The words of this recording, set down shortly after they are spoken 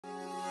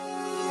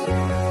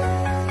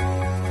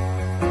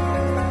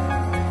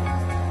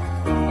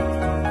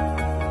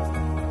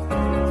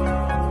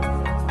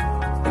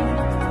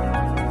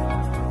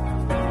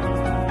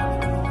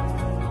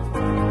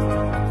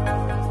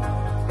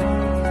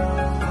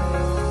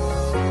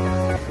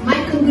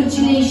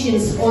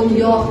congratulations on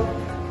your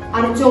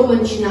Artyom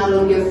and Chinal,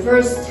 on your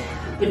first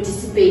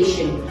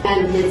participation.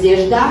 And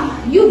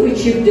Nadezhda, you've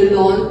achieved a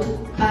lot,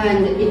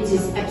 and it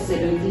is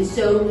absolutely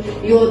so.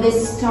 You're the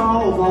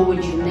star of our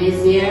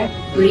gymnasia,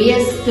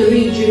 Brest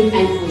region,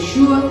 and for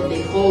sure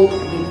the whole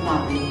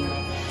Republic.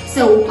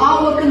 So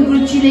our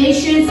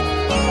congratulations.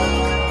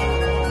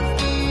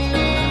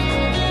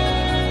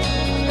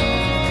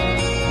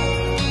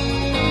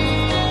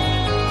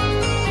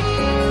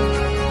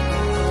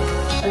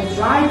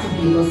 Try to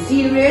be more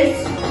serious,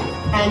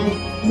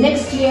 and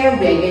next year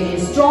we are getting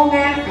stronger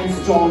and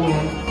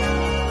stronger.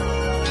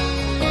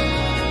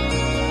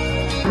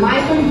 My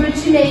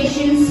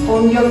congratulations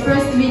on your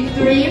first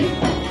victory,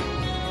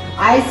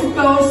 I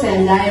suppose,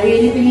 and I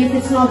really believe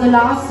it's not the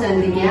last,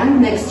 and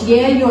again next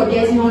year you are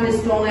getting only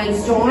stronger and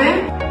stronger.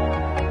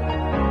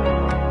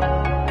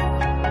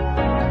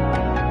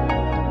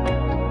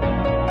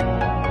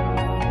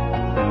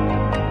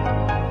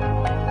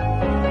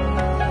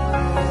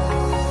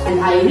 And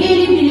I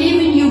really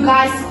believe in you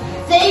guys.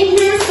 Thank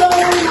you so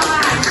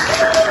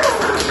much.